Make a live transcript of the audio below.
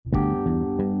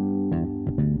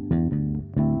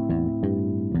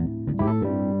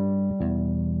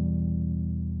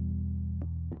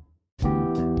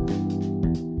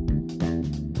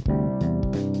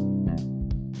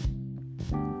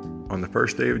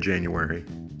first day of January,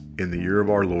 in the year of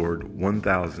our Lord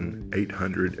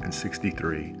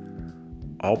 1863,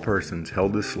 all persons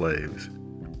held as slaves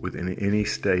within any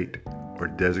state or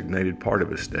designated part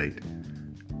of a state,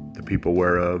 the people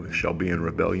whereof shall be in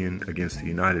rebellion against the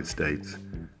United States,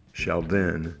 shall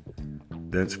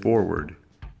thenceforward,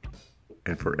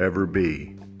 and forever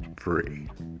be free.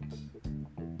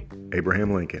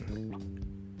 Abraham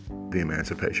Lincoln, the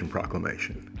Emancipation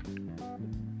Proclamation.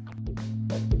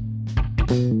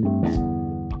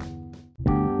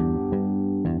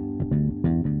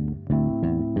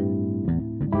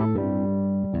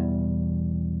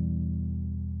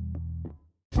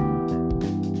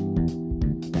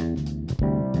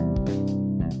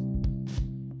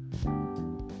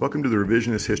 Welcome to the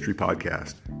Revisionist History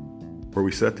Podcast, where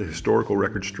we set the historical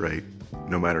record straight,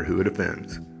 no matter who it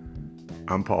offends.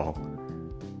 I'm Paul,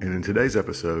 and in today's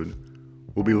episode,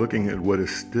 we'll be looking at what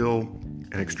is still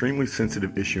an extremely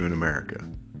sensitive issue in America: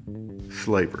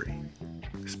 slavery.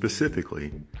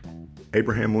 Specifically,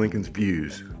 Abraham Lincoln's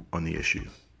views on the issue.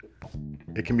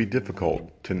 It can be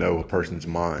difficult to know a person's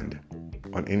mind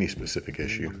on any specific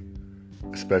issue,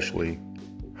 especially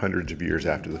hundreds of years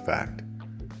after the fact.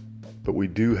 But we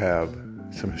do have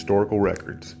some historical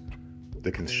records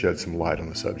that can shed some light on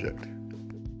the subject.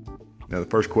 Now, the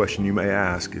first question you may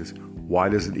ask is, why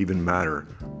does it even matter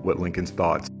what Lincoln's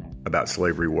thoughts about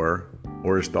slavery were,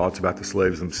 or his thoughts about the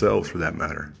slaves themselves for that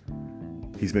matter?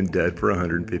 He's been dead for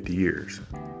 150 years.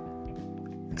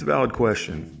 It's a valid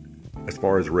question as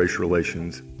far as race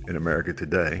relations in America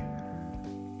today,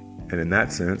 and in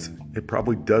that sense, it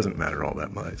probably doesn't matter all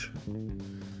that much.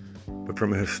 But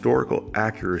from a historical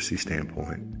accuracy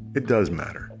standpoint, it does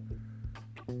matter,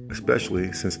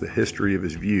 especially since the history of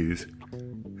his views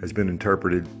has been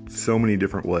interpreted so many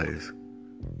different ways,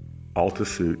 all to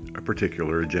suit a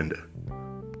particular agenda.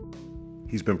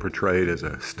 He's been portrayed as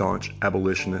a staunch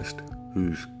abolitionist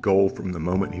whose goal from the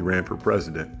moment he ran for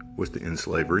president was to end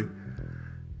slavery,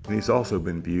 and he's also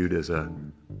been viewed as a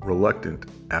reluctant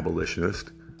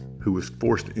abolitionist who was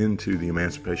forced into the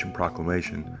Emancipation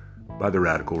Proclamation by the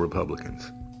radical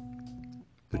Republicans.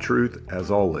 The truth, as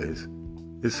always,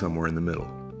 is somewhere in the middle.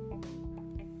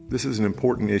 This is an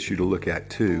important issue to look at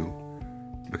too,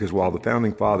 because while the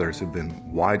Founding Fathers have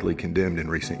been widely condemned in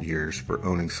recent years for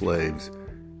owning slaves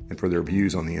and for their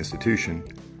views on the institution,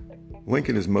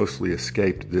 Lincoln has mostly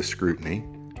escaped this scrutiny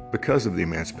because of the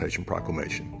Emancipation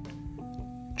Proclamation.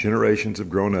 Generations have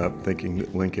grown up thinking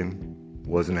that Lincoln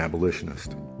was an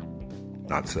abolitionist.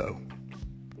 Not so.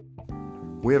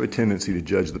 We have a tendency to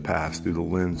judge the past through the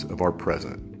lens of our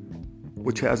present,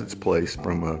 which has its place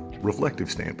from a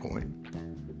reflective standpoint,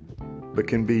 but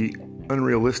can be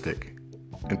unrealistic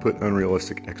and put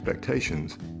unrealistic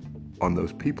expectations on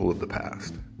those people of the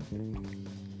past.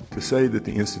 To say that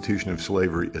the institution of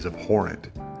slavery is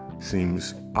abhorrent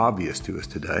seems obvious to us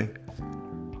today,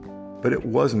 but it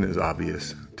wasn't as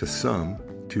obvious to some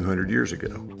 200 years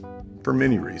ago, for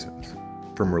many reasons,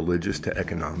 from religious to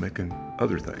economic and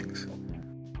other things.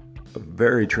 A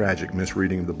very tragic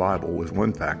misreading of the Bible was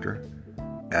one factor,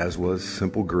 as was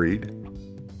simple greed,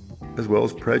 as well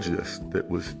as prejudice that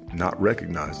was not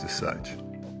recognized as such.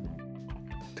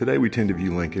 Today we tend to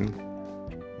view Lincoln,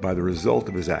 by the result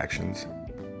of his actions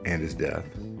and his death,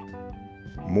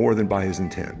 more than by his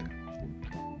intent.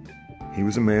 He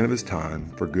was a man of his time,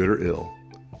 for good or ill,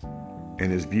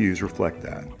 and his views reflect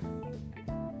that.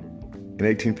 In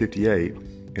 1858,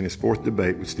 in his fourth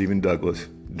debate with Stephen Douglas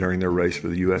during their race for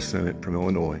the U.S. Senate from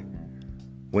Illinois,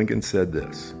 Lincoln said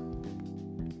this,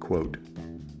 quote,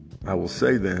 "I will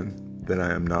say then that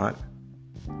I am not,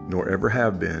 nor ever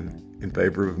have been, in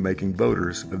favor of making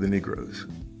voters of the Negroes,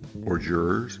 or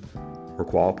jurors, or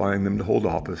qualifying them to hold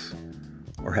office,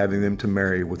 or having them to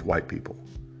marry with white people.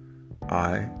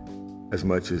 I, as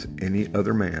much as any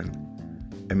other man,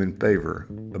 am in favor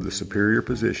of the superior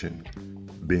position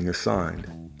being assigned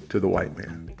to the white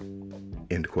man."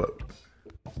 End quote.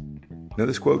 Now,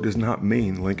 this quote does not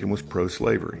mean Lincoln was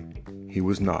pro-slavery. He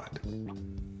was not.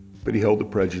 But he held the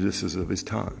prejudices of his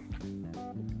time.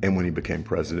 And when he became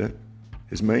president,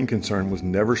 his main concern was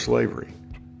never slavery,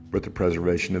 but the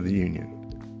preservation of the Union.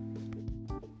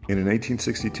 In an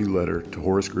 1862 letter to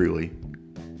Horace Greeley,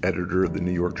 editor of the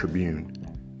New York Tribune,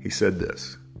 he said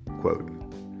this, quote,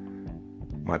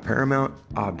 "My paramount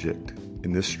object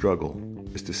in this struggle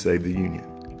is to save the Union,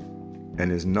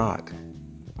 and is not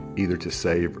either to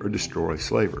save or destroy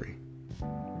slavery.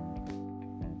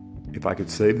 If I could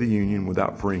save the Union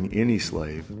without freeing any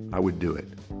slave, I would do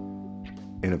it.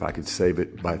 And if I could save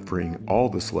it by freeing all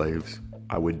the slaves,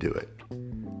 I would do it.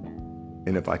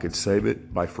 And if I could save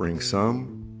it by freeing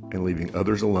some and leaving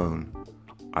others alone,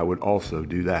 I would also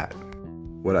do that."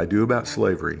 What I do about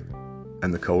slavery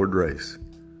and the colored race,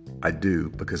 I do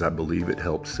because I believe it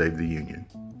helped save the Union."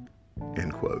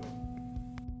 End quote.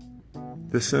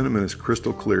 This sentiment is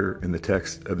crystal clear in the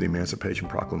text of the Emancipation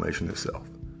Proclamation itself.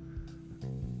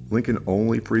 Lincoln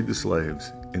only freed the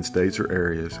slaves in states or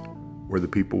areas where the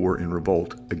people were in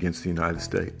revolt against the United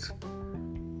States.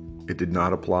 It did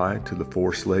not apply to the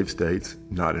 4 slave states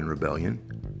not in rebellion,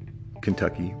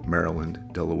 Kentucky, Maryland,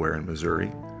 Delaware, and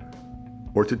Missouri,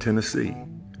 or to Tennessee,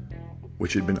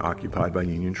 which had been occupied by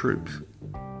Union troops.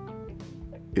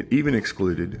 It even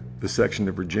excluded the section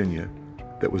of Virginia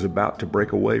that was about to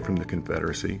break away from the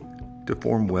Confederacy to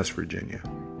form West Virginia.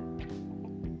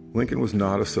 Lincoln was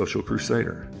not a social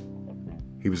crusader.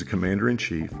 He was a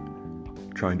commander-in-chief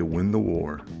trying to win the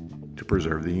war to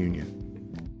preserve the Union.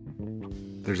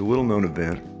 There's a little-known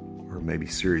event, or maybe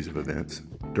series of events,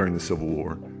 during the Civil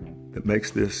War that makes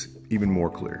this even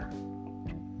more clear.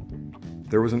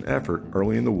 There was an effort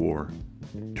early in the war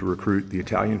to recruit the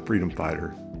Italian freedom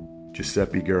fighter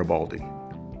Giuseppe Garibaldi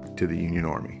to the Union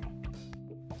Army.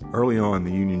 Early on,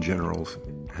 the Union generals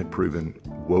had proven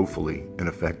woefully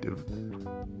ineffective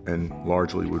and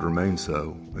largely would remain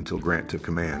so until Grant took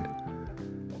command.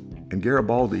 And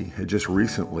Garibaldi had just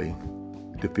recently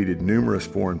defeated numerous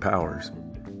foreign powers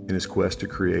in his quest to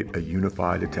create a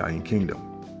unified Italian kingdom.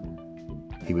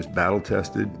 He was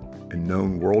battle-tested and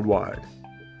known worldwide,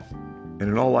 and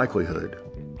in all likelihood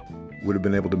would have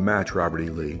been able to match Robert E.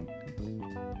 Lee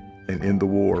and end the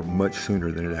war much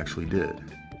sooner than it actually did.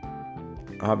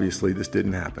 Obviously, this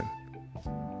didn't happen,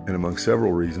 and among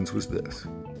several reasons was this.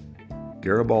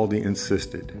 Garibaldi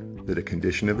insisted that a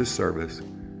condition of his service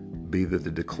be that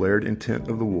the declared intent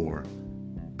of the war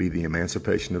be the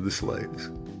emancipation of the slaves.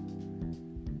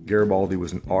 Garibaldi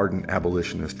was an ardent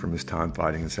abolitionist from his time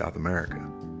fighting in South America.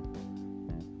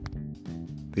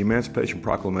 The Emancipation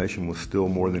Proclamation was still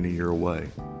more than a year away,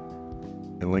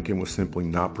 and Lincoln was simply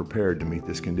not prepared to meet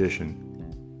this condition,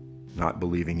 not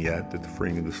believing yet that the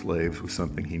freeing of the slaves was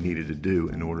something he needed to do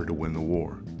in order to win the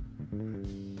war.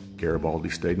 Garibaldi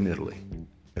stayed in Italy,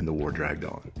 and the war dragged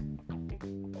on.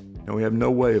 Now, we have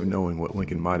no way of knowing what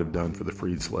Lincoln might have done for the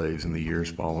freed slaves in the years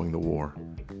following the war,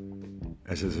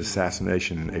 as his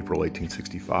assassination in April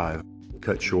 1865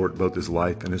 cut short both his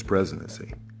life and his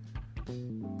presidency.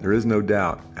 There is no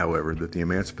doubt, however, that the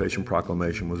Emancipation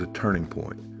Proclamation was a turning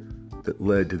point that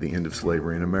led to the end of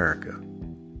slavery in America,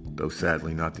 though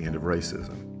sadly not the end of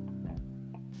racism.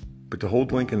 But to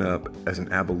hold Lincoln up as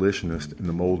an abolitionist in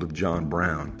the mold of John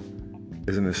Brown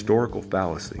is an historical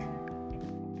fallacy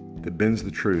that bends the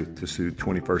truth to suit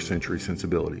 21st century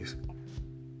sensibilities.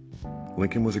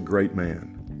 Lincoln was a great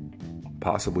man,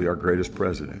 possibly our greatest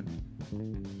president,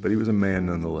 but he was a man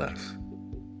nonetheless.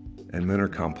 And men are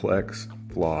complex,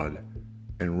 flawed,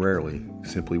 and rarely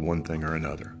simply one thing or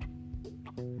another.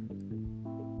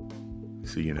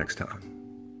 See you next time.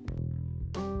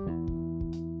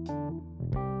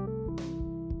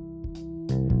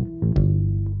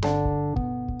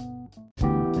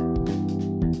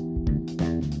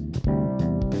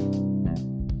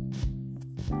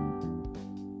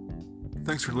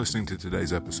 Thanks for listening to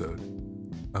today's episode.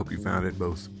 I hope you found it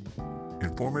both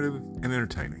informative and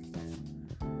entertaining.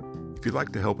 If you'd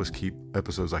like to help us keep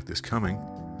episodes like this coming,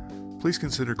 please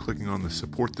consider clicking on the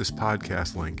Support This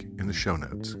Podcast link in the show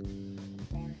notes.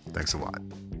 Thanks a lot.